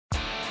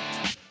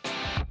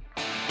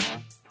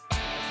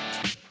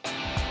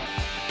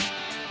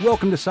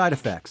Welcome to Side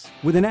Effects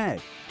with an A.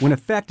 When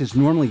effect is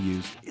normally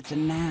used, it's a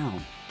noun.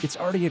 It's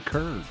already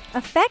occurred.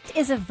 Effect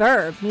is a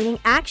verb meaning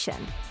action.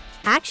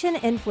 Action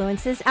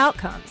influences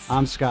outcomes.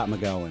 I'm Scott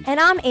McGowan. And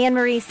I'm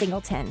Anne-Marie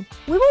Singleton.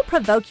 We will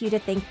provoke you to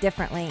think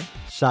differently.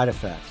 Side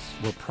Effects,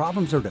 where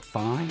problems are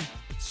defined,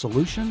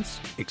 solutions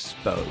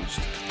exposed.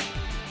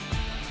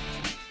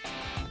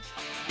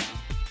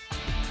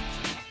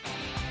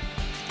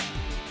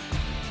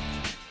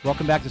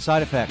 Welcome back to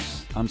Side Effects.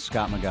 I'm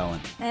Scott McGowan.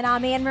 And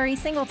I'm Anne-Marie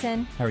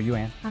Singleton. How are you,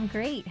 Ann? I'm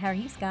great. How are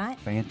you, Scott?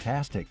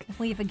 Fantastic.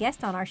 We have a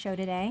guest on our show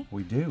today.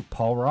 We do.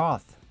 Paul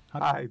Roth.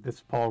 Hi, this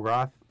is Paul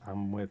Roth.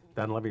 I'm with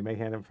Dunleavy,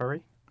 Mahan, and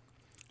Furry.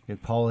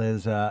 Paul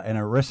is an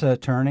ERISA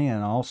attorney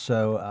and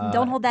also...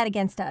 Don't hold that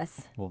against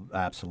us. Well,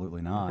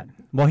 absolutely not.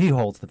 Well, he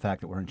holds the fact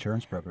that we're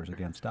insurance brokers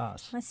against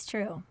us. That's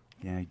true.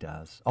 Yeah, he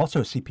does. Also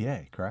a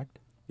CPA, correct?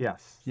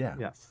 Yes. Yeah.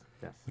 Yes.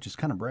 Which is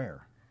kind of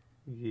rare.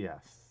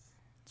 Yes.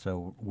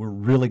 So we're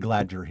really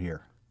glad you're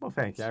here. Well,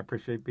 thank you. I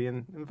appreciate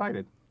being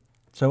invited.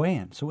 So,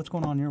 Ann, what's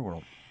going on in your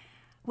world?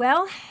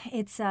 Well,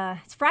 it's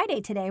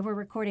Friday today. We're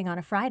recording on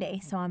a Friday,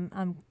 so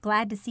I'm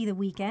glad to see the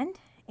weekend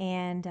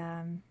and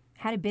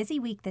had a busy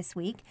week this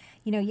week.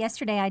 You know,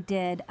 yesterday I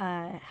did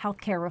a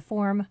healthcare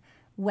reform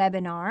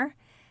webinar,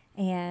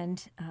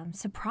 and I'm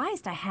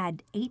surprised I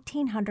had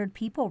 1,800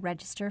 people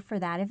register for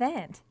that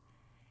event.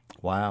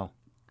 Wow.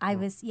 I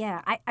was,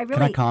 I really...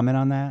 Can I comment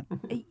on that?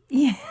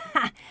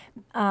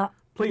 Yeah.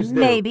 Please do.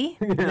 Maybe.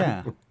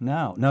 Yeah.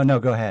 No,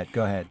 go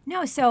ahead.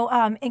 No, so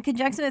in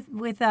conjunction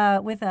with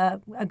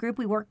a group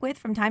we work with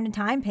from time to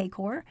time,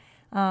 Paycor,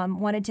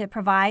 wanted to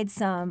provide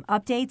some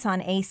updates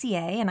on ACA,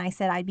 and I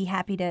said I'd be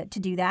happy to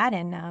do that.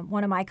 And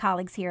one of my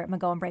colleagues here at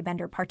McGowan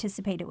Brabender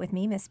participated with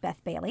me, Miss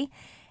Beth Bailey.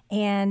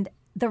 And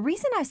the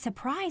reason I was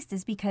surprised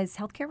is because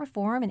healthcare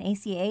reform and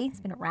ACA has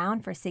been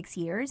around for 6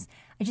 years.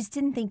 I just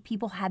didn't think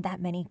people had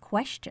that many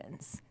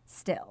questions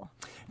still.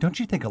 Don't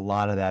you think a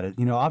lot of that,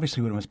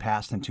 obviously when it was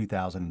passed in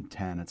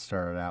 2010, it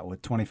started out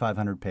with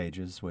 2,500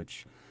 pages,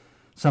 which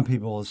some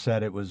people have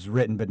said it was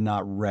written but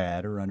not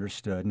read or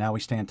understood. Now we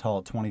stand tall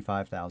at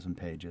 25,000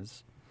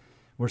 pages.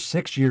 We're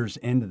 6 years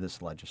into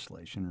this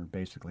legislation, or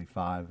basically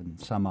 5 and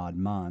some odd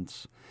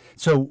months.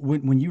 So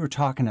when you were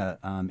talking to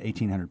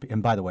 1,800,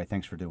 and by the way,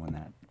 thanks for doing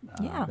that.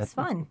 Yeah, it's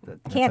fun.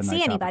 That's Can't a see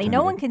nice anybody.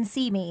 No one opportunity. can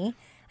see me,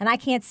 and I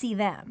can't see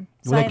them.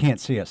 So Well, I they can't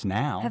see us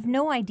now. have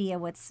no idea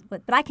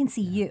but I can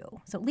see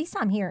you. So at least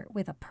I'm here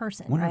with a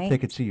person, I wonder right? if they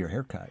could see your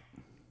haircut.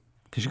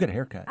 Because you got a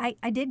haircut.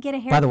 I did get a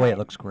haircut. By the way, it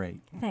looks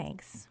great.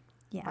 Thanks.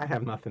 Yeah. I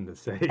have nothing to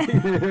say.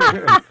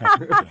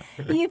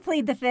 You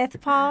plead the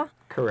fifth, Paul?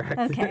 Correct.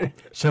 Okay.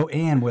 So,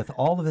 Ann, with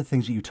all of the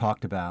things that you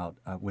talked about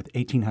with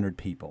 1,800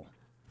 people,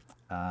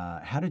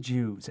 how did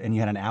you, and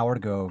you had an hour to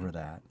go over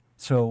that.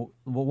 So,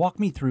 walk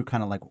me through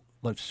kind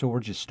of so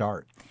where'd you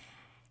start?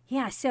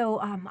 Yeah, so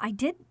I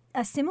did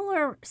a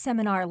similar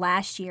seminar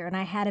last year, and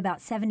I had about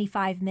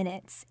 75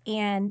 minutes.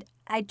 And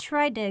I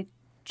tried to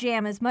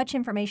jam as much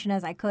information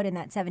as I could in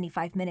that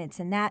 75 minutes,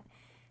 and that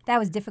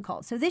was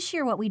difficult. So this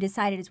year what we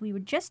decided is we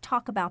would just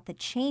talk about the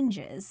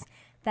changes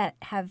that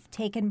have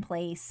taken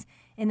place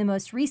in the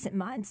most recent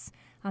months.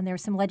 There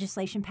was some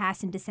legislation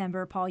passed in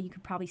December. Paul, you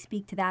could probably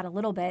speak to that a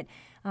little bit.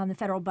 The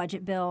federal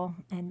budget bill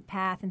and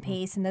PATH and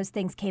PACE and those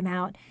things came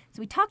out. So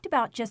we talked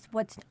about just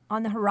what's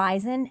on the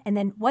horizon and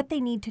then what they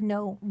need to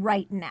know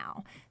right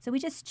now. So we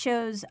just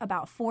chose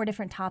about 4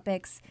 different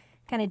topics,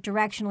 kind of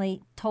directionally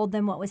told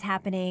them what was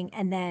happening,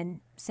 and then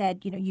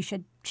said, you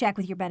should check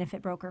with your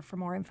benefit broker for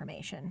more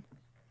information.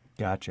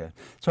 Gotcha.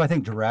 So I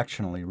think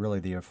directionally, really,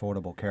 the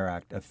Affordable Care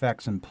Act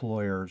affects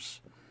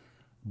employers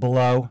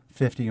below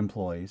 50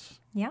 employees,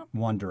 Yeah.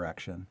 one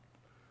direction.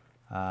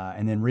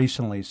 And then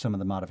recently, some of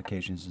the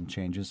modifications and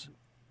changes,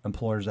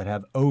 employers that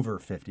have over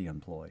 50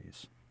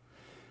 employees.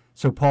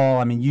 So,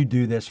 Paul, you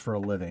do this for a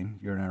living.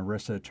 You're an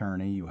ERISA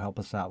attorney. You help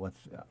us out with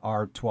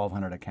our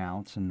 1,200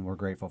 accounts, and we're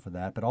grateful for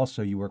that. But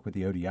also, you work with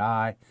the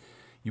ODI.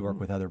 You work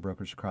with other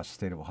brokers across the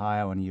state of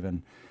Ohio, and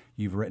even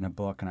you've written a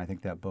book, and I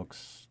think that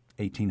book's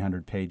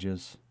 1,800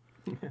 pages.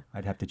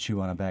 I'd have to chew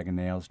on a bag of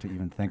nails to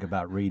even think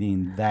about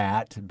reading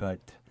that, but...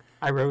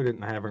 I wrote it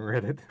and I haven't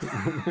read it.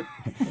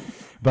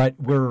 But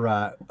we're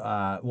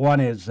one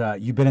is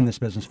you've been in this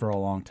business for a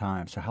long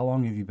time. So how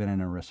long have you been in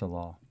ERISA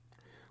law?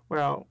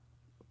 Well,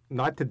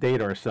 not to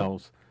date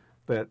ourselves,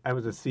 but I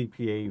was a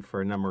CPA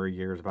for a number of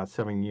years, about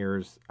 7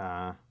 years.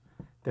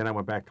 Then I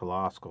went back to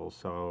law school.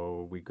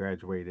 So we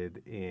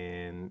graduated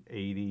in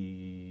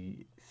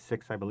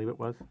 86, I believe it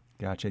was.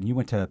 Gotcha. And you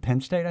went to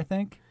Penn State, I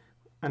think?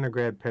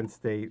 Undergrad, Penn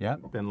State, Yep.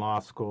 then law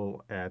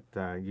school at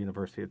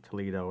University of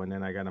Toledo, and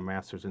then I got a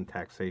master's in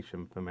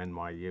taxation from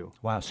NYU.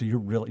 Wow. So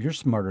you're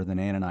smarter than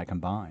Ann and I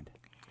combined.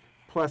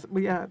 Plus,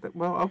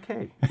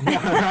 okay.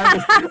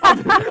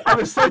 I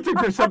was searching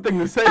for something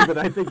to say, but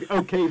I think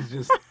okay is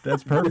just...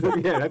 That's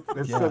perfect. Yeah, that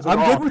Yeah. says it I'm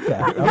all. good with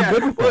that. I'm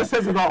good with Well, that. it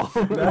says it all.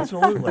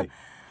 Absolutely.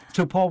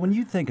 So, Paul, when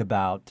you think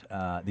about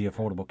the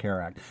Affordable Care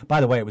Act,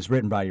 by the way, it was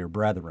written by your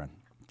brethren.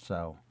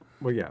 So,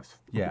 Well, yes.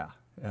 yeah.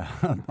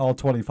 all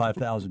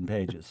 25,000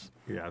 pages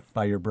Yes.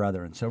 by your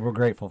brother. And so we're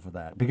grateful for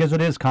that because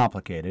it is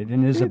complicated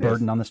and it is a It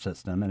burden is. on the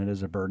system and it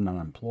is a burden on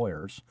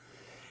employers.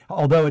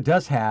 Although it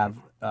does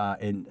have,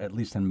 at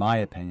least in my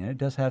opinion, it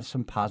does have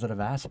some positive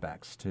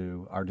aspects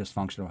to our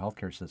dysfunctional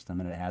healthcare system,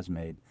 and it has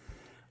made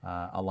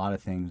a lot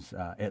of things,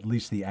 at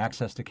least the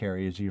access to care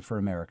easier for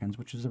Americans,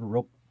 which is a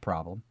real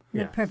problem. The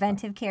Yes.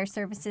 preventive care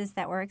services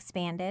that were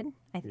expanded,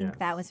 I think Yes.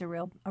 that was a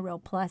real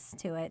plus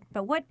to it.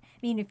 But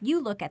if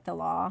you look at the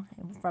law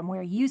from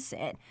where you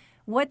sit,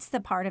 what's the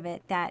part of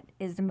it that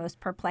is the most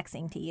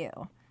perplexing to you?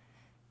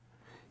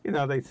 You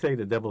know, they say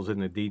the devil's in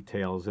the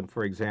details. And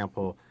for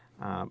example,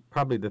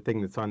 probably the thing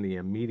that's on the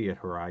immediate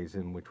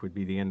horizon, which would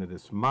be the end of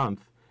this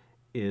month,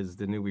 is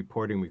the new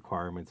reporting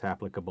requirements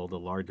applicable to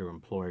larger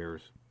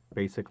employers.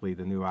 Basically,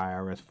 the new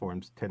IRS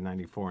forms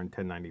 1094 and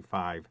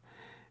 1095.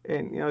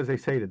 And, as they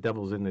say, the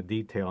devil's in the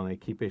detail, and they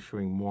keep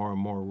issuing more and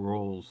more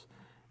rules.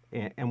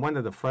 And one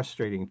of the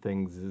frustrating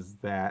things is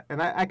that,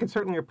 and I can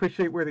certainly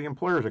appreciate where the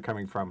employers are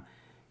coming from.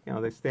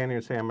 They stand there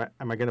and say, am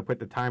I going to put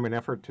the time and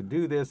effort to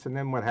do this? And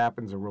then what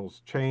happens? The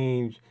rules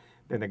change.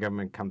 Then the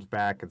government comes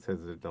back and says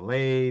they're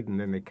delayed. And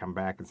then they come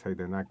back and say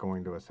they're not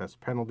going to assess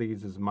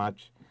penalties as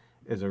much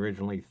as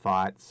originally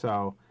thought.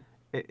 So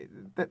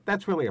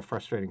that's really a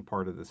frustrating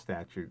part of the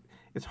statute.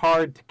 It's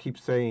hard to keep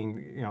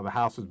saying, the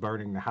house is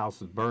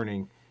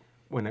burning,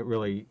 when it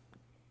really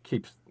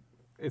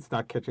it's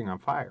not catching on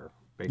fire,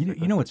 basically.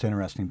 You know what's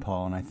interesting,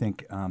 Paul, and I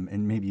think,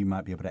 and maybe you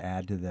might be able to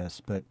add to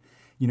this, but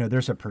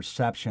there's a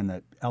perception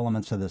that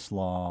elements of this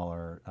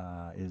law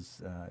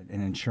is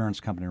an insurance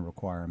company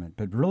requirement,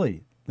 but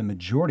really the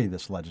majority of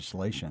this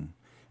legislation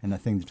and the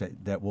things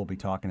that we'll be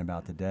talking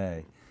about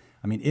today,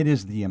 it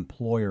is the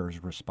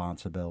employer's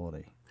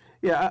responsibility.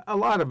 Yeah, a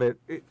lot of it,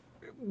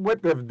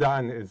 what they've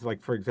done is,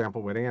 like, for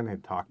example, what Ann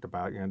had talked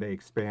about, they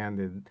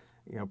expanded,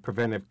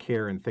 preventive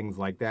care and things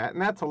like that.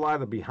 And that's a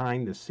lot of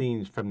behind the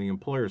scenes from the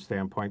employer's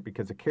standpoint,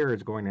 because the carrier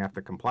is going to have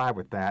to comply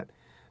with that.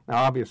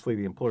 Now, obviously,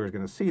 the employer is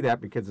going to see that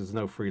because there's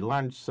no free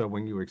lunch. So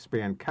when you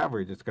expand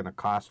coverage, it's going to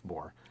cost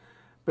more.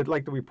 But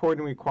like the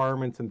reporting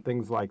requirements and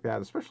things like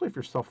that, especially if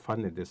you're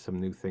self-funded, there's some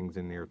new things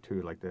in there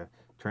too, like the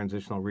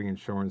transitional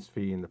reinsurance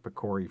fee and the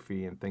PCORI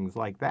fee and things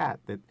like that.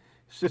 That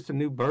it's just a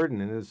new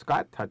burden. And as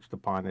Scott touched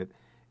upon it,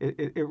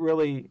 it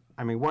really,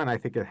 one, I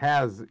think it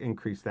has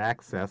increased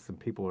access and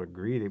people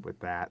agreed with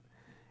that.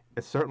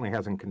 It certainly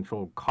hasn't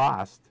controlled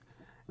cost,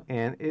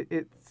 and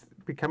it's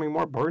becoming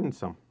more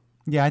burdensome.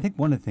 Yeah, I think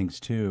one of the things,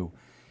 too,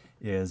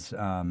 is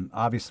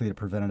obviously the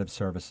preventative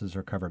services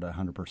are covered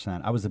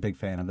 100%. I was a big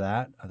fan of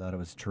that. I thought it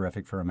was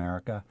terrific for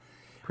America.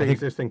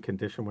 Pre-existing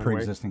condition went away.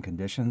 Pre-existing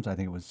conditions. I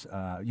think it was,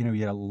 you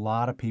had a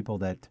lot of people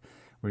that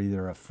were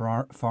either a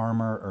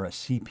farmer or a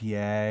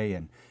CPA,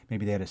 and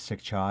maybe they had a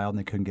sick child and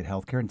they couldn't get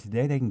health care. And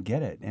today they can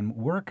get it. And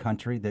we're a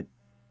country that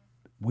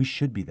we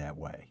should be that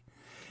way.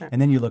 And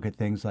then you look at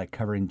things like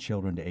covering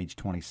children to age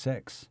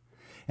 26.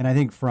 And I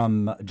think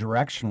from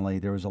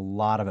directionally, there was a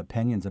lot of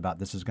opinions about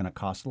this is going to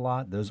cost a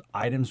lot. Those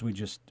items we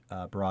just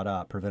brought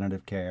up,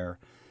 preventative care,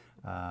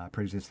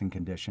 pre-existing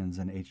conditions,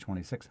 and age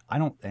 26. I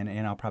don't,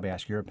 and I'll probably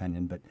ask your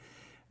opinion, but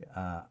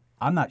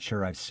I'm not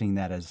sure I've seen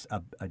that as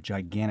a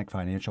gigantic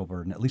financial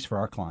burden, at least for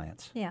our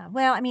clients. Yeah.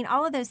 Well,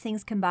 all of those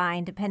things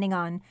combined, depending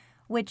on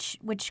which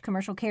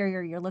commercial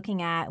carrier you're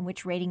looking at and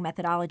which rating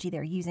methodology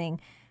they're using,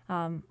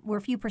 were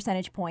a few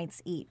percentage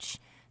points each.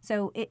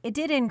 So it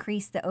did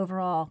increase the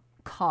overall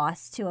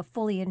cost to a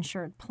fully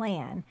insured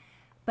plan.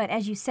 But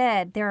as you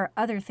said, there are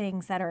other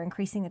things that are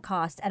increasing the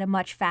cost at a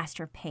much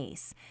faster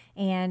pace.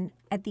 And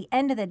at the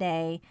end of the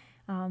day,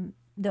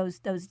 those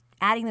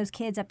adding those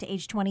kids up to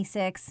age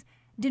 26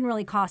 didn't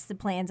really cost the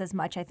plans as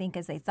much, I think,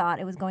 as they thought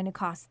it was going to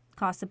cost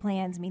the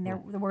plans. There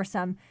were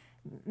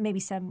maybe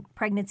some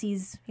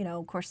pregnancies.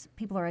 Of course,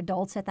 people are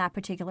adults at that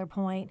particular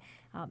point.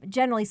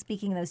 Generally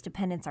speaking, those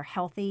dependents are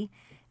healthy.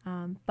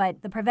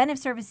 But the preventive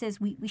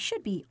services, we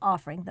should be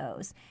offering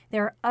those.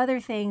 There are other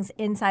things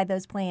inside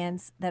those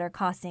plans that are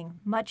costing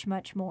much,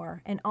 much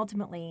more. And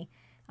ultimately,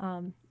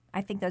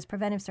 I think those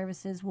preventive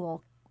services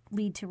will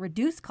lead to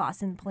reduced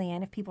costs in the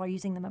plan if people are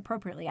using them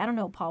appropriately. I don't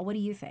know, Paul, what do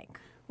you think?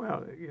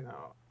 Well,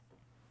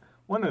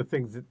 one of the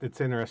things that's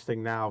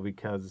interesting now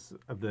because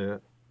of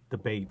the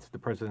debates, the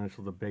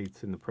presidential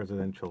debates in the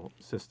presidential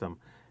system,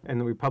 and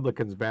the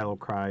Republicans' battle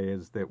cry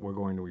is that we're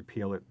going to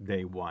repeal it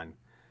day one.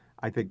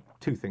 I think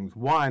two things.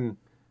 One,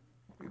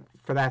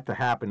 for that to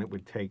happen, it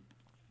would take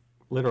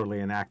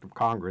literally an act of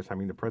Congress.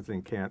 The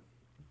president can't,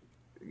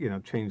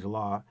 change the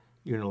law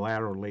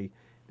unilaterally.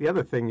 The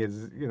other thing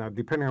is,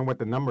 depending on what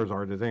the numbers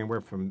are, there's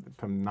anywhere from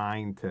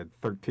 9 to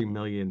 13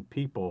 million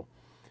people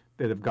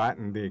that have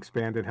gotten the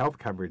expanded health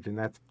coverage, and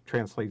that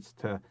translates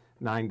to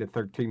 9 to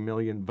 13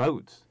 million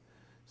votes.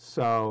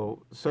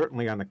 So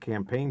certainly on the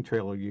campaign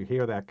trail, you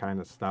hear that kind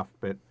of stuff,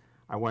 but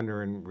I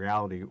wonder in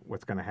reality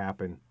what's going to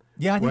happen.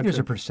 Yeah, I think there's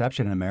a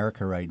perception in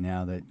America right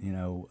now that,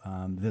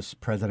 this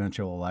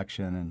presidential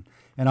election,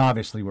 and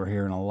obviously we're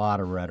hearing a lot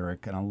of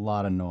rhetoric and a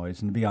lot of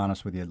noise. And to be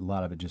honest with you, a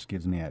lot of it just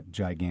gives me a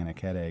gigantic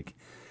headache.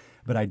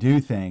 But I do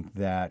think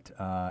that,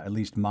 at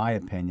least my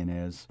opinion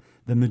is,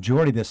 the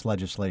majority of this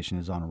legislation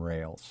is on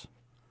rails.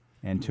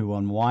 And to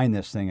unwind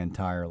this thing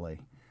entirely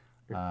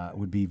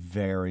would be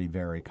very,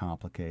 very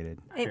complicated.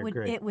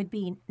 It would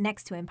be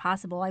next to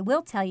impossible. I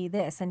will tell you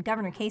this, and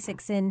Governor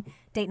Kasich's in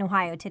Dayton,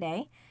 Ohio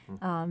today,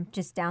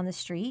 just down the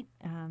street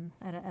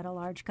at a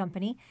large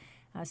company,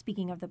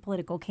 speaking of the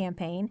political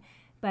campaign.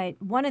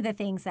 But one of the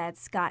things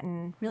that's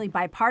gotten really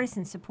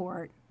bipartisan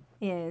support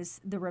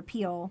is the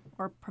repeal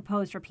or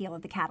proposed repeal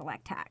of the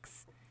Cadillac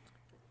tax,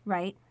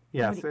 right?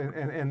 Yes,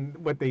 and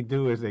what they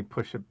do is they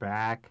push it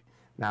back.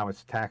 Now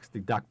it's tax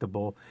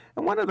deductible.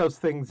 And one of those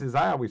things is,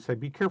 I always say,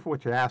 be careful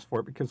what you ask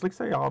for, because let's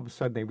say all of a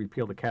sudden they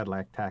repeal the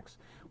Cadillac tax,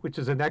 which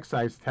is an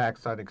excise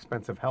tax on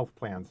expensive health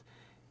plans.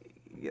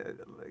 You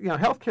know,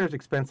 healthcare is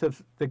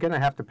expensive. They're going to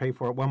have to pay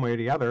for it one way or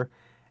the other.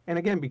 And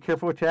again, be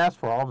careful what you ask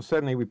for. All of a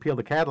sudden they repeal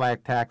the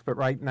Cadillac tax, but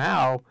right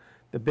now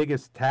the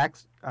biggest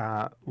tax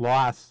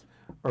loss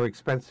or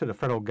expense to the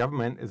federal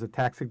government is the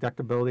tax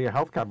deductibility of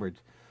health coverage.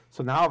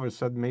 So now all of a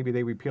sudden maybe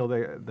they repeal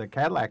the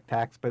Cadillac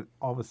tax, but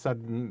all of a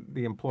sudden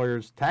the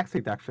employer's tax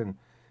deduction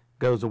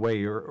goes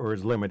away or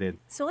is limited.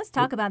 So let's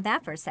talk about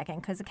that for a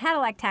second, because the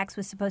Cadillac tax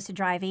was supposed to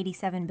drive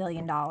 $87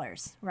 billion,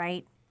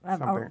 right?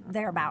 Or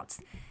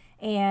thereabouts.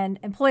 And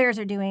employers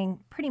are doing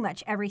pretty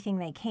much everything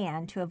they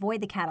can to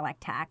avoid the Cadillac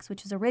tax,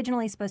 which was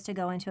originally supposed to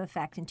go into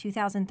effect in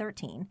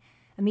 2013,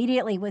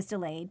 immediately was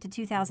delayed to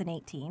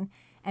 2018,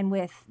 and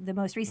with the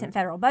most recent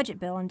federal budget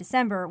bill in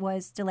December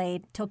was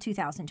delayed till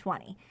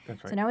 2020.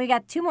 That's right. So now we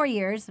got 2 more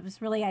years. It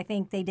was really, I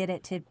think they did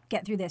it to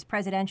get through this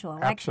presidential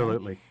election.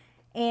 Absolutely.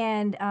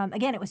 And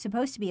again, it was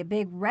supposed to be a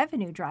big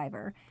revenue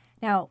driver.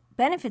 Now,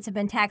 benefits have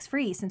been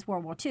tax-free since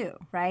World War II,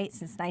 right?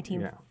 Since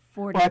 1942.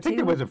 Well, I think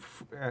there was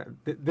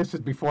this is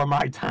before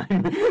my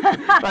time.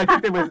 But I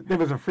think there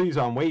was a freeze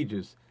on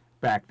wages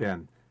back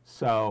then.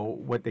 So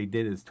what they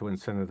did is to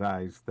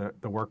incentivize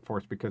the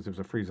workforce, because there was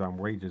a freeze on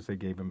wages, they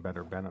gave them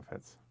better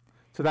benefits.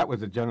 So that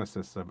was the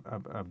genesis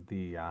of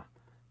the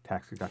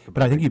tax deductibility.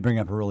 But I think you bring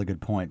up a really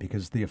good point,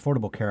 because the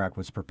Affordable Care Act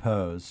was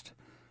proposed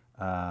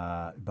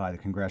by the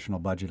Congressional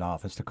Budget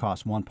Office to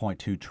cost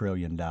 $1.2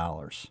 trillion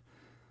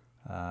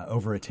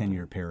over a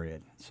 10-year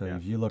period. So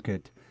if you look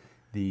at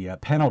the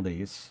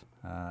penalties,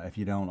 if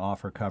you don't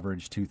offer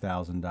coverage,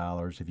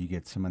 $2,000. If you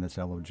get someone that's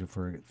eligible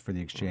for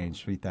the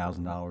exchange,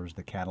 $3,000.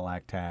 The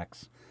Cadillac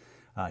tax,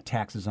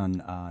 taxes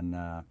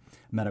on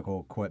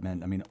medical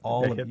equipment. I mean,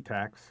 all the of HIT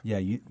tax. Yeah,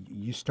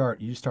 you start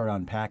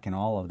unpacking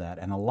all of that,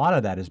 and a lot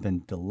of that has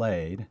been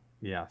delayed.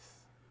 Yes.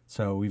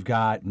 So we've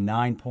got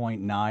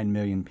 9.9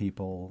 million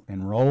people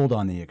enrolled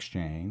on the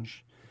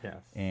exchange.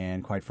 Yes.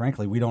 And quite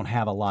frankly, we don't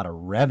have a lot of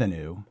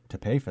revenue to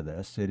pay for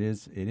this. It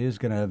is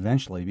going to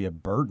eventually be a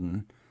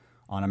burden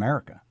on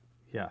America.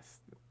 Yes.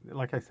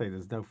 Like I say,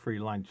 there's no free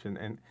lunch,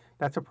 and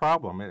that's a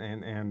problem.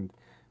 And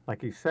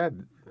like you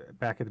said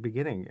back at the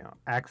beginning,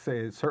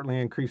 access certainly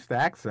increased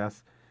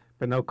access,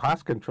 but no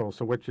cost control.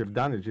 So what you've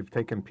done is you've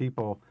taken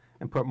people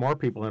and put more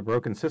people in a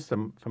broken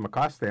system from a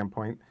cost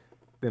standpoint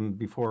than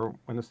before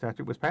when the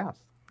statute was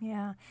passed.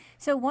 Yeah.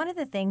 So one of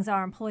the things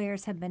our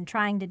employers have been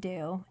trying to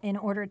do in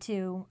order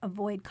to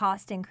avoid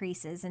cost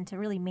increases and to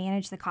really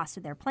manage the cost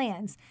of their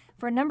plans,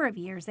 for a number of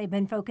years, they've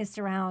been focused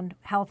around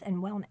health and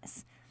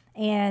wellness.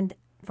 And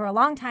for a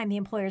long time, the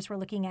employers were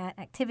looking at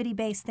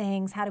activity-based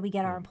things. How do we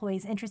get our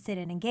employees interested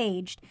and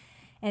engaged?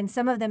 And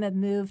some of them have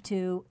moved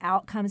to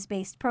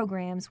outcomes-based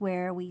programs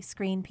where we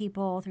screen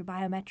people through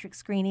biometric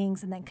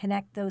screenings and then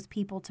connect those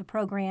people to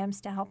programs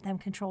to help them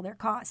control their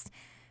costs.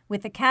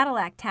 With the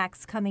Cadillac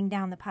tax coming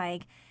down the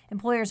pike,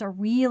 employers are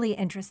really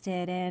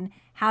interested in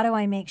how do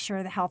I make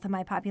sure the health of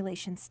my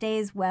population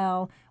stays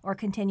well or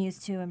continues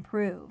to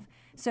improve.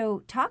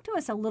 So talk to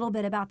us a little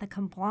bit about the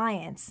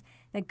compliance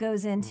that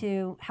goes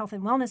into health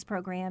and wellness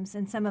programs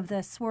and some of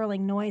the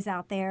swirling noise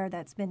out there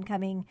that's been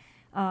coming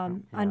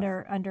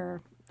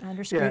under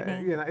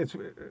scrutiny. Yeah, it's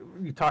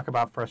you talk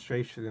about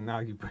frustration, and now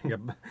you bring up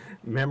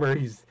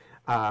memories.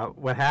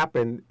 What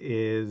happened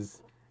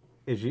is,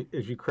 as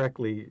you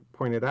correctly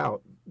pointed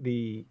out,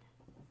 the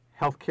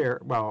healthcare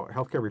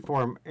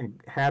reform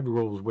had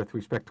rules with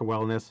respect to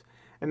wellness.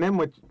 And then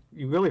what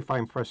you really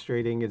find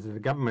frustrating is that the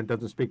government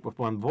doesn't speak with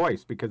one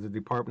voice, because the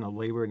Department of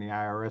Labor and the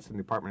IRS and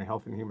the Department of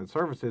Health and Human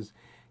Services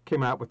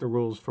came out with the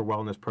rules for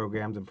wellness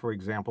programs. And for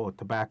example, a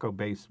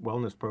tobacco-based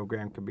wellness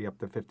program could be up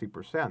to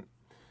 50%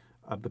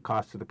 of the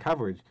cost of the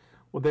coverage.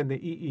 Well, then the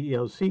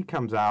EEOC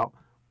comes out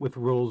with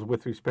rules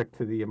with respect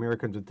to the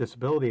Americans with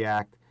Disability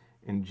Act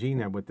and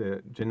GINA with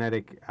the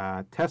genetic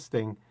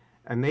testing,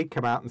 and they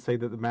come out and say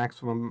that the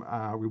maximum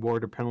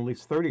reward or penalty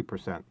is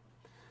 30%.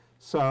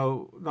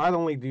 So not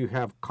only do you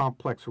have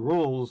complex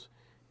rules,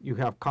 you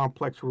have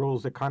complex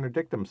rules that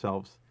contradict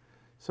themselves.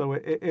 So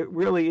it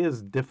really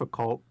is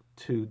difficult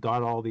to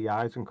dot all the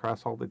I's and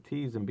cross all the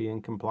T's and be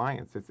in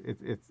compliance.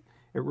 It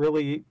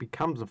really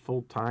becomes a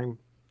full-time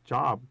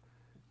job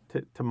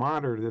to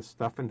monitor this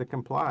stuff and to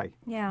comply.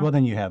 Yeah. Well,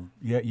 then you have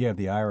the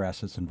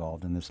IRS that's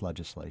involved in this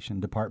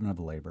legislation, Department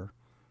of Labor,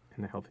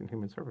 in the Health and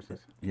Human Services.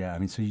 Yeah, I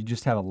mean, so you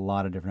just have a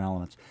lot of different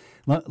elements.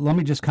 Let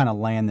me just kind of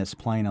land this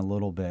plane a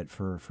little bit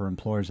for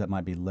employers that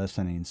might be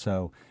listening.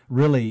 So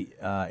really,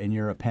 in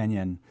your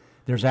opinion,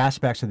 there's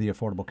aspects of the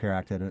Affordable Care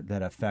Act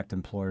that affect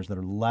employers that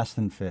are less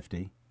than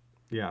 50.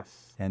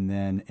 Yes. And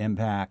then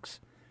impacts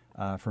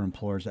for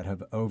employers that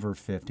have over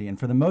 50. And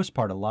for the most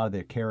part, a lot of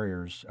the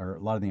carriers or a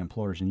lot of the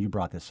employers, and you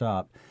brought this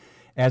up,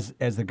 as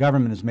the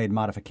government has made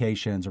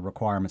modifications or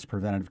requirements,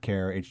 preventative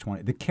care, age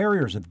 20, the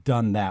carriers have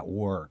done that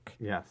work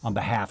Yes. on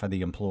behalf of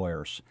the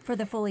employers. For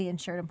the fully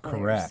insured employers.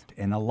 Correct.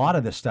 And a lot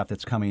of the stuff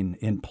that's coming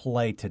in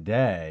play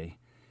today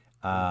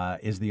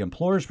is the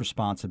employer's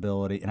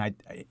responsibility. And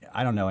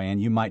I don't know, Ann,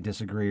 you might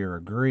disagree or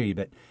agree,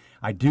 but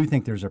I do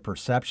think there's a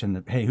perception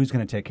that, hey, who's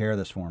going to take care of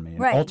this for me? And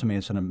Right. ultimately,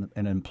 it's an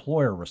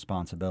employer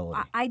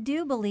responsibility. I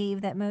do believe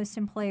that most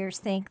employers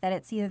think that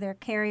it's either their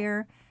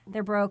carrier,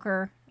 their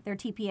broker, their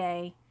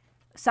TPA.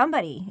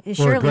 Somebody is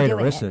or surely a great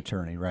doing ERISA it.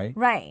 attorney, right?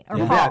 Right, or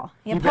Yeah. Paul.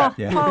 You Yeah, bet. Paul.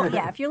 Yeah. Paul.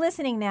 Yeah, if you're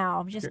listening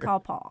now, just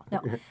call Paul.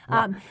 No,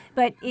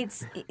 but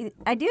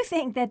I do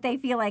think that they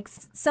feel like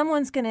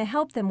someone's going to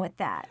help them with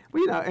that.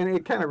 Well, and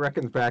it kind of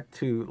reckons back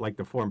to like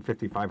the Form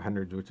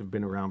 5500s, which have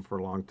been around for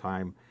a long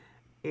time.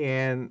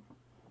 And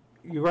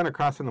you run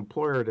across an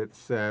employer that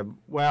said,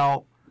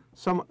 well,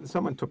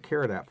 someone took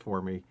care of that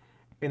for me.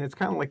 And it's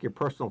kind of like your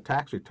personal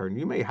tax return.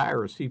 You may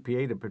hire a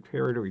CPA to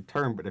prepare the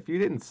return, but if you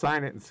didn't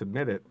sign it and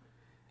submit it,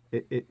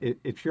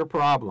 it's your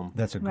problem.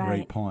 That's a great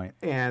Right. point.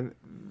 And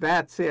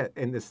that's it.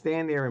 And to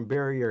stand there and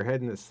bury your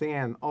head in the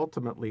sand,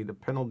 ultimately the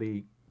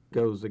penalty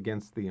goes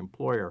against the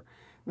employer.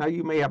 Now,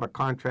 you may have a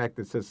contract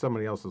that says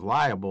somebody else is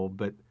liable,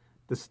 but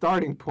the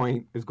starting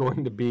point is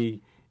going to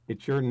be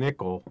it's your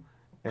nickel,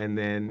 and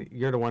then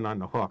you're the one on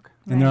the hook.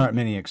 And there aren't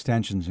many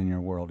extensions in your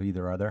world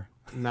either, are there?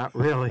 Not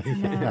really.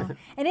 No.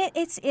 And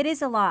it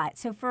is a lot.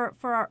 So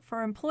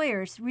for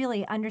employers,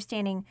 really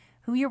understanding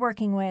who you're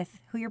working with,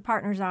 who your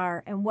partners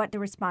are, and what the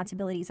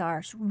responsibilities are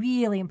is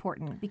really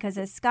important because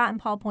as Scott and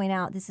Paul point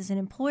out, this is an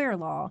employer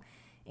law.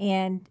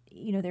 And,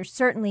 there's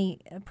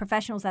certainly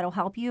professionals that'll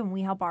help you, and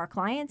we help our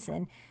clients,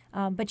 and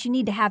but you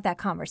need to have that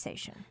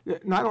conversation.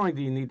 Not only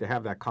do you need to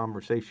have that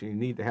conversation, you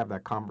need to have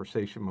that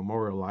conversation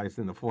memorialized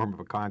in the form of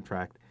a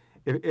contract.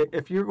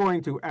 If you're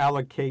going to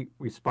allocate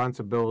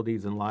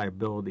responsibilities and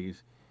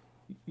liabilities,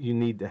 you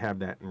need to have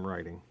that in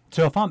writing.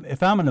 So if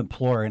I'm an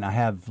employer and I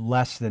have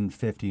less than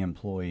 50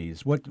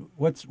 employees,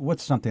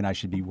 what's something I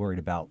should be worried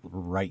about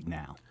right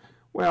now?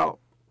 Well,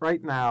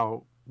 right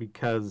now,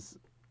 because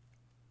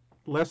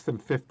less than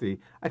 50,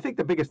 I think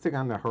the biggest thing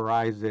on the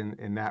horizon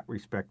in that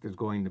respect is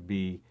going to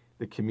be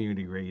the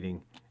community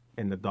rating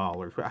and the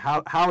dollars.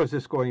 How is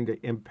this going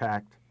to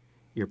impact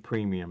your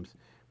premiums?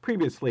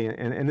 Previously,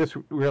 and this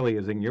really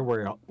is in your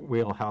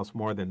wheelhouse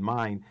more than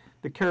mine,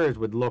 the carriers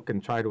would look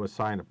and try to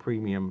assign a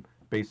premium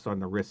based on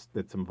the risk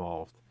that's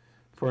involved.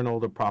 For an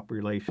older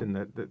population,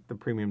 the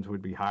premiums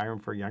would be higher,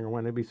 and for a younger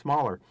one, it'd be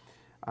smaller.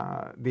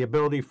 The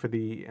ability for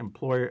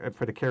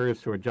the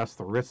carriers to adjust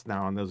the risk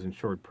now on those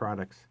insured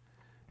products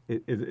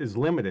is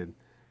limited.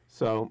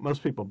 So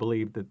most people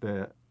believe that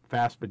the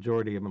vast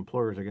majority of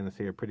employers are going to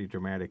see a pretty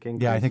dramatic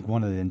increase. Yeah, I think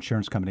one of the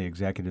insurance company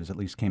executives at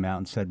least came out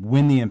and said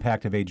when the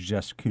impact of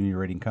age-adjusted community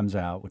rating comes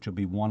out, which will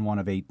be 1/1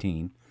 of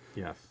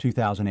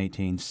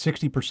 2018,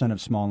 60%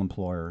 of small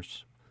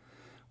employers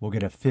will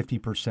get a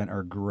 50%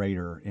 or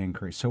greater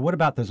increase. So what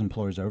about those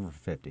employers over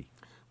 50?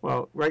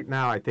 Well, right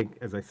now, I think,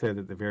 as I said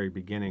at the very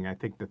beginning, I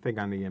think the thing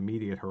on the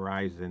immediate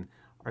horizon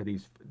are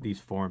these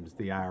forms,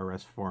 the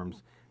IRS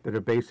forms, that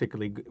are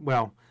basically,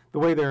 well, the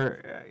way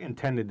they're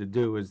intended to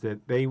do is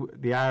that the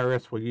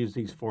IRS will use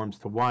these forms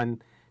to, one,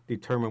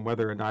 determine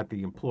whether or not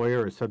the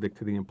employer is subject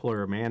to the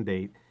employer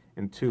mandate,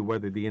 and two,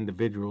 whether the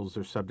individuals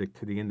are subject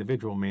to the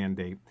individual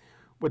mandate.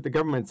 What the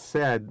government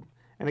said,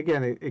 and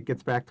again, it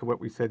gets back to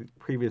what we said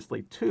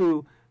previously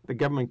too, the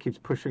government keeps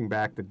pushing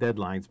back the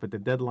deadlines, but the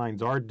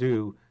deadlines are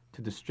due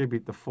to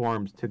distribute the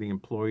forms to the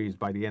employees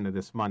by the end of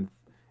this month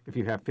if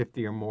you have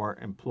 50 or more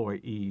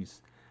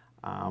employees.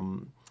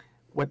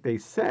 What they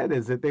said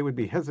is that they would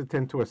be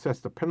hesitant to assess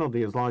the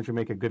penalty as long as you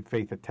make a good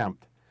faith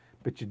attempt,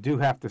 but you do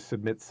have to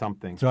submit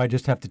something. So I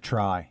just have to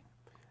try.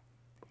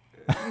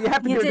 You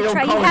have to You give have to the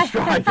try- old you college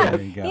have- try.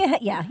 There you go.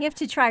 Yeah, you have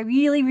to try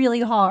really, really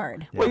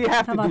hard. Well, you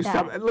have How to do about that?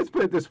 something. Let's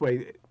put it this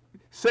way.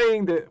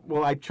 Saying that,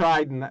 well, I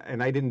tried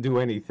and I didn't do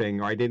anything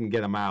or I didn't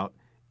get them out,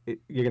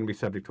 you're going to be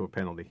subject to a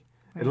penalty.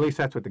 At least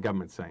that's what the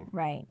government's saying.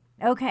 Right.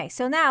 Okay,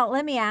 so now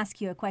let me ask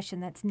you a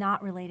question that's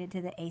not related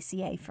to the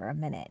ACA for a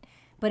minute,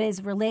 but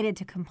is related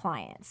to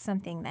compliance,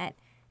 something that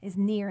is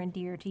near and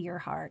dear to your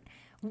heart.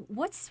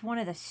 What's one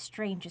of the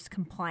strangest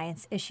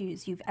compliance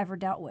issues you've ever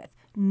dealt with?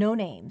 No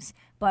names,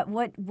 but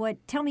what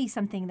tell me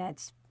something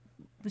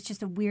was just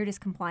the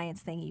weirdest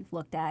compliance thing you've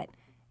looked at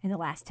in the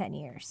last 10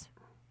 years.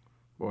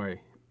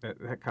 Boy,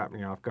 that caught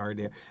me off guard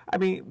there. I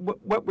mean,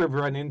 what we've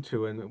run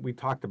into, and we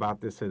talked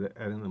about this at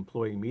an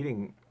employee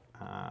meeting,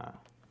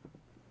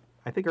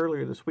 I think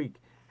earlier this week,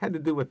 had to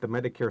do with the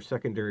Medicare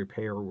secondary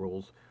payer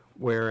rules,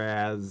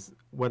 Whereas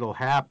what'll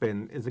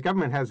happen is the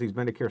government has these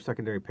Medicare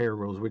secondary payer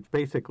rules, which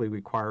basically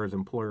requires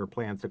employer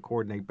plans to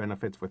coordinate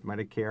benefits with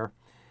Medicare.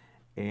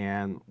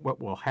 And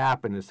what will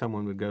happen is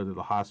someone would go to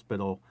the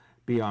hospital,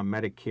 be on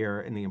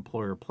Medicare in the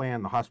employer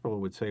plan. The hospital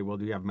would say, well,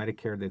 do you have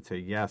Medicare? They'd say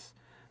yes.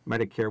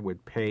 Medicare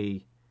would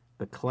pay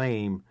the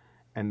claim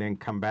and then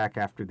come back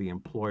after the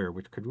employer,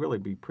 which could really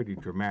be pretty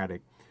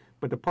dramatic.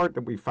 But the part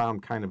that we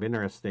found kind of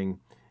interesting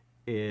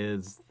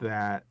is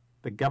that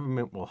the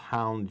government will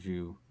hound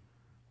you.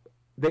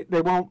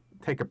 They won't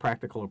take a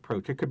practical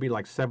approach. It could be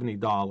like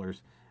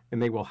 $70,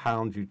 and they will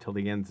hound you till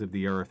the ends of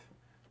the earth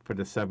for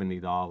the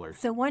 $70.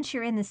 So once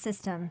you're in the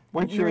system,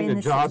 once you're in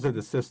the jaws of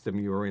the system,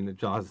 you are in the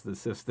jaws of the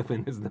system,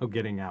 and there's no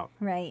getting out.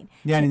 Right.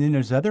 Yeah, and then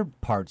there's other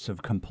parts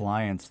of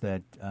compliance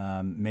that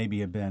maybe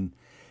have been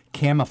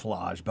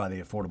camouflaged by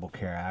the Affordable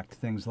Care Act,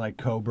 things like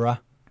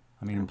COBRA.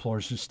 I mean,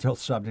 employers are still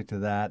subject to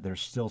that. They're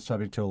still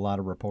subject to a lot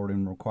of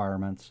reporting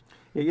requirements.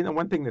 Yeah, you know,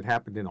 one thing that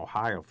happened in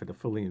Ohio for the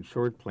fully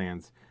insured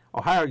plans,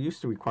 Ohio used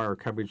to require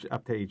coverage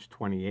up to age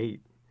 28,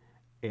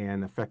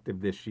 and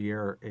effective this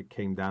year, it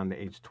came down to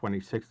age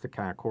 26 to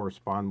kind of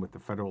correspond with the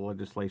federal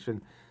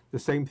legislation. The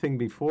same thing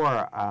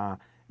before,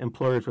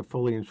 employers with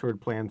fully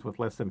insured plans with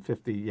less than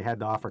 50, you had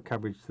to offer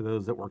coverage to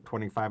those that work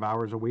 25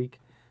 hours a week.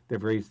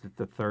 They've raised it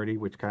to 30,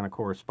 which kind of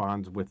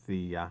corresponds with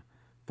the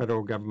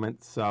federal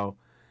government. So,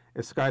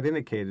 as Scott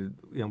indicated,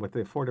 you know, with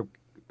the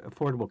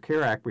Affordable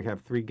Care Act, we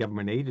have 3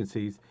 government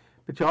agencies,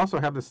 but you also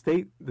have the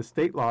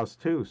state laws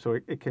too. So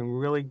it can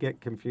really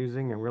get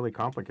confusing and really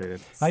complicated.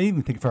 I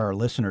even think for our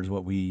listeners,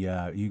 what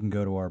you can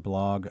go to our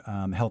blog,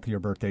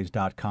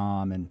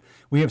 healthierbirthdays.com, and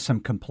we have some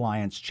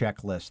compliance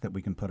checklists that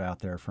we can put out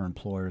there for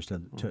employers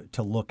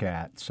to look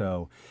at.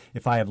 So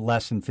if I have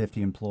less than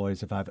 50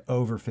 employees, if I have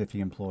over 50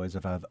 employees,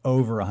 if I have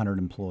over 100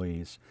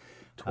 employees,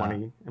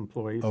 20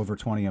 employees. Over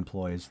 20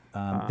 employees.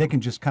 They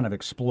can just kind of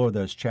explore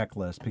those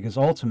checklists because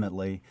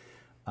ultimately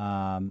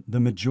the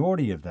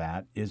majority of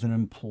that is an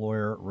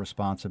employer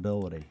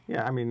responsibility.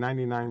 Yeah, I mean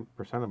 99%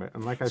 of it.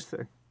 And like I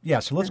said. Yeah,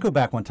 so let's go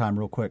back one time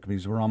real quick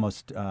because we're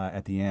almost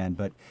at the end.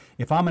 But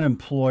if I'm an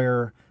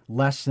employer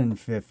less than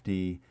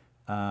 50,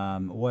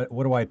 what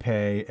do I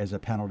pay as a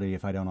penalty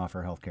if I don't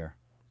offer health care?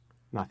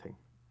 Nothing.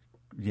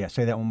 Yeah,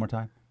 say that one more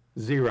time.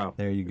 0.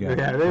 There you go.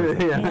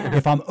 Yeah.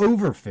 If I'm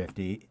over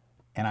 50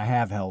 and I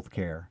have health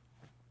care,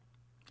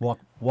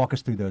 walk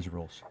us through those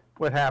rules.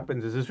 What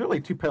happens is there's really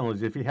 2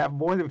 penalties. If you have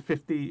more than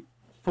 50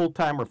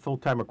 full-time or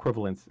full-time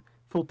equivalents,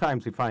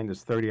 full-time's defined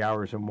as 30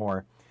 hours or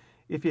more.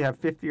 If you have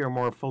 50 or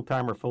more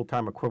full-time or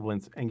full-time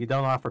equivalents and you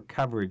don't offer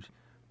coverage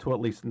to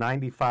at least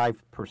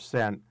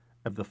 95%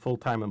 of the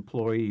full-time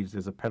employees,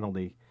 there's a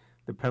penalty.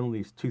 The penalty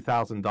is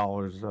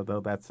 $2,000, although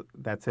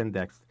that's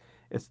indexed.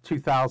 It's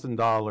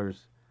 $2,000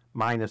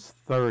 minus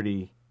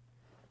 30.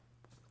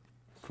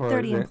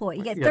 30 employees.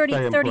 You get 30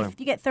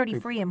 you get 30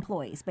 free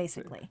employees,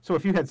 basically. So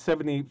if you had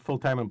 70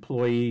 full-time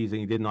employees and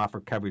you didn't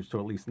offer coverage to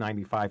at least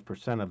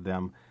 95% of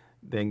them,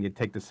 then you'd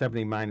take the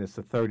 70 minus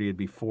the 30, it'd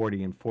be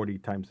 40, and 40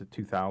 times the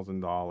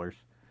 $2,000,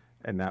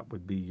 and that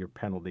would be your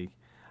penalty.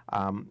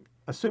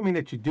 Assuming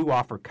that you do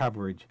offer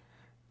coverage,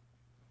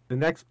 the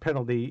next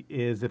penalty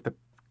is if the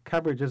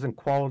coverage isn't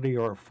quality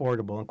or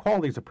affordable, and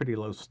quality is a pretty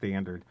low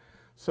standard.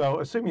 So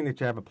assuming that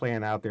you have a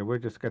plan out there, we're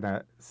just going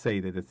to say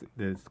that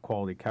it's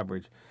quality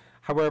coverage.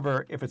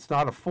 However, if it's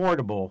not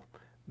affordable,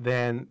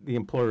 then the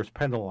employer is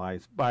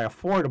penalized. By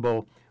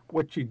affordable,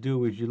 what you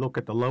do is you look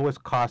at the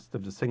lowest cost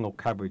of the single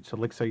coverage. So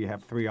let's say you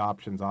have 3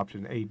 options,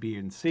 option A, B,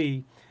 and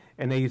C,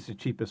 and A is the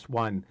cheapest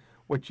one.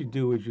 What you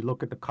do is you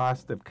look at the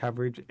cost of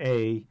coverage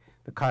A,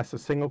 the cost of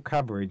single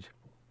coverage.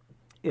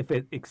 If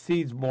it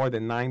exceeds more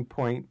than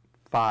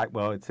 9.5,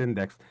 well, it's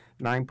indexed,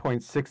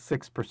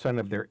 9.66%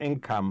 of their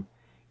income,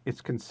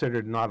 it's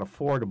considered not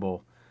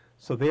affordable.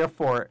 So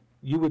therefore,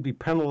 you would be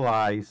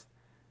penalized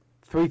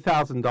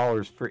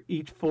 $3,000 for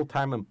each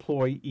full-time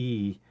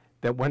employee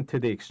that went to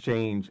the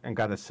exchange and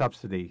got a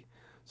subsidy.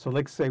 So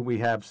let's say we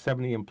have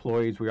 70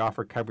 employees, we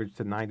offer coverage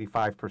to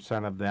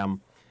 95% of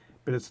them,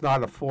 but it's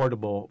not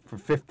affordable for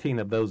 15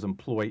 of those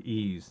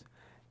employees,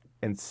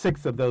 and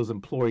 6 of those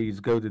employees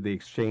go to the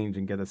exchange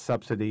and get a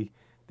subsidy,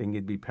 then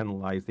you'd be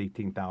penalized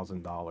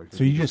 $18,000.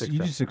 So you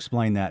just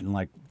explained that in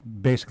like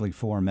basically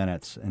 4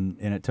 minutes, and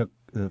it took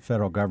the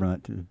federal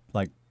government to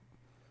like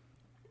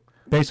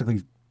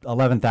basically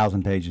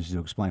 11,000 pages to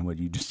explain what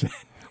you just said.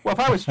 Well,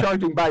 if I was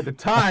charging by the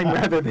time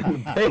rather than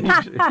the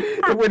page,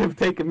 it would have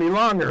taken me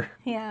longer.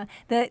 Yeah.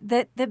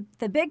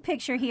 The big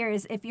picture here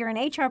is if you're an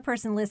HR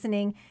person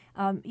listening,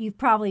 you've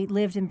probably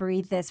lived and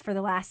breathed this for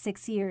the last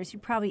 6 years.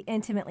 You're probably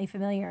intimately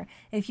familiar.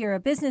 If you're a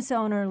business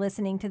owner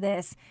listening to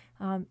this,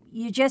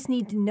 you just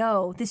need to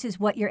know this is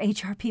what your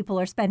HR people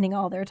are spending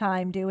all their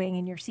time doing,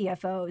 and your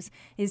CFOs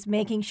is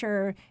making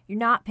sure you're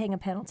not paying a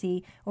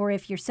penalty, or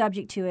if you're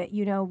subject to it,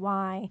 you know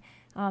why.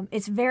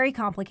 It's very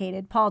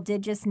complicated. Paul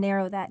did just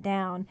narrow that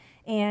down.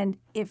 And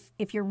if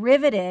you're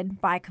riveted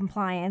by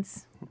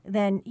compliance,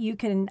 then you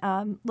can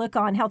look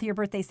on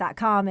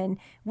healthierbirthdays.com, and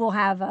we'll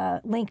have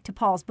a link to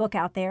Paul's book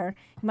out there.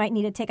 You might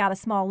need to take out a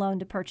small loan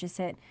to purchase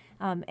it,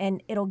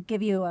 and it'll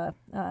give you a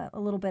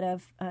little bit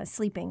of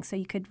sleeping, so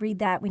you could read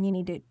that when you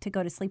need to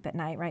go to sleep at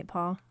night, right,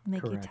 Paul?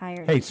 Make Correct. you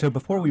tired. Hey, so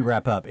before we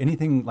wrap up,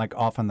 anything like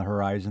off on the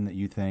horizon that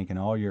you think in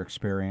all your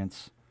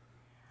experience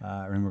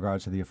in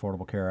regards to the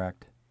Affordable Care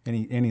Act?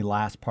 Any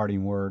last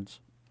parting words?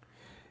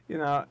 You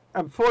know,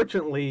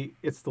 unfortunately,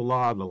 it's the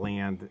law of the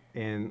land.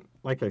 And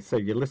like I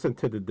said, you listen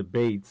to the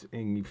debates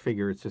and you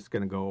figure it's just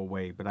going to go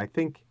away. But I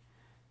think,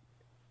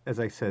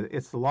 as I said,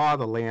 it's the law of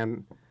the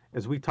land.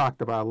 As we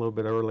talked about a little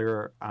bit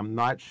earlier, I'm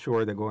not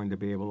sure they're going to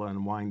be able to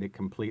unwind it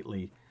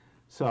completely.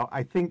 So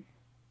I think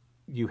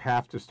you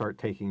have to start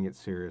taking it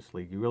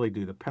seriously. You really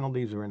do. The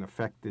penalties are in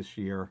effect this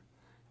year,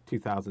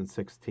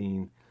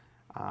 2016.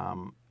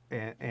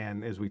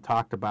 And as we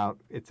talked about,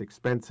 it's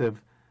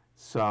expensive.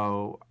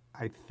 So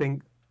I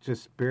think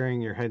just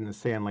burying your head in the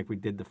sand like we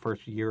did the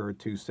first year or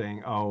two,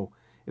 saying, oh,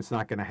 it's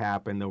not going to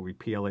happen, they'll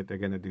repeal it, they're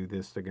going to do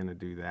this, they're going to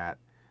do that.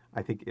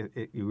 I think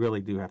you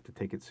really do have to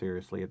take it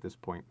seriously at this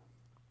point.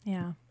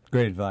 Yeah.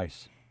 Great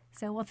advice.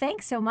 So, well,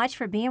 thanks so much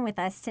for being with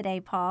us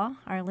today, Paul.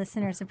 Our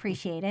listeners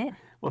appreciate it.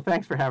 Well,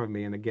 thanks for having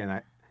me. And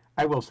again,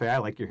 I will say I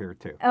like your hair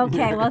too.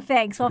 Okay, well,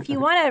 thanks. Well, if you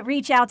want to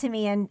reach out to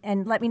me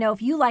and let me know if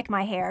you like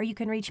my hair, you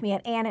can reach me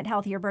at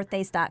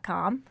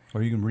ann@healthierbirthdays.com.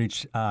 Or you can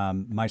reach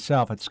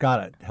myself at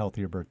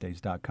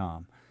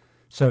scott@healthierbirthdays.com.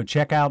 So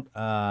check out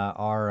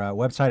our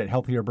website at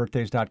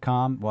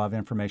healthierbirthdays.com. We'll have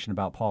information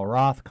about Paul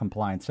Roth,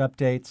 compliance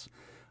updates,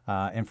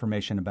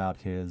 information about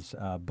his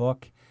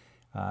book,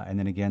 and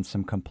then again,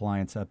 some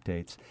compliance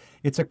updates.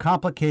 It's a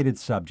complicated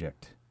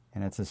subject.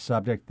 And it's a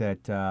subject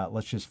that,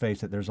 let's just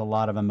face it, there's a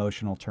lot of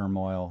emotional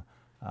turmoil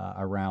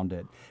around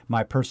it.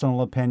 My personal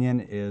opinion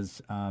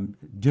is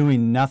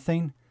doing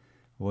nothing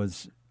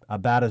was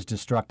about as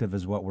destructive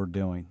as what we're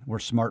doing. We're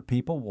smart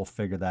people. We'll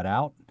figure that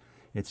out.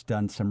 It's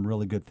done some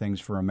really good things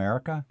for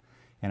America.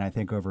 And I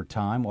think over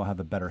time, we'll have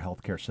a better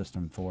healthcare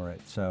system for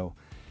it. So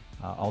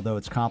although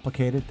it's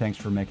complicated, thanks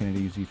for making it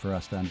easy for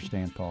us to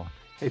understand, Paul.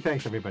 Hey,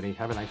 thanks, everybody.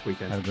 Have a nice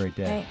weekend. Have a great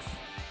day. Thanks.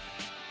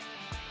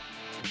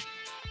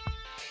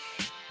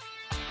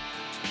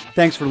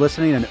 Thanks for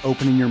listening and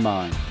opening your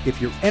mind.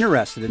 If you're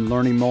interested in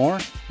learning more,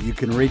 you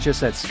can reach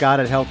us at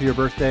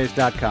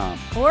scott@healthierbirthdays.com.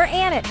 Or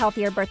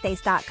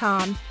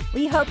ann@healthierbirthdays.com.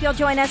 We hope you'll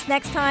join us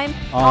next time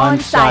on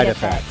Side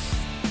Effects.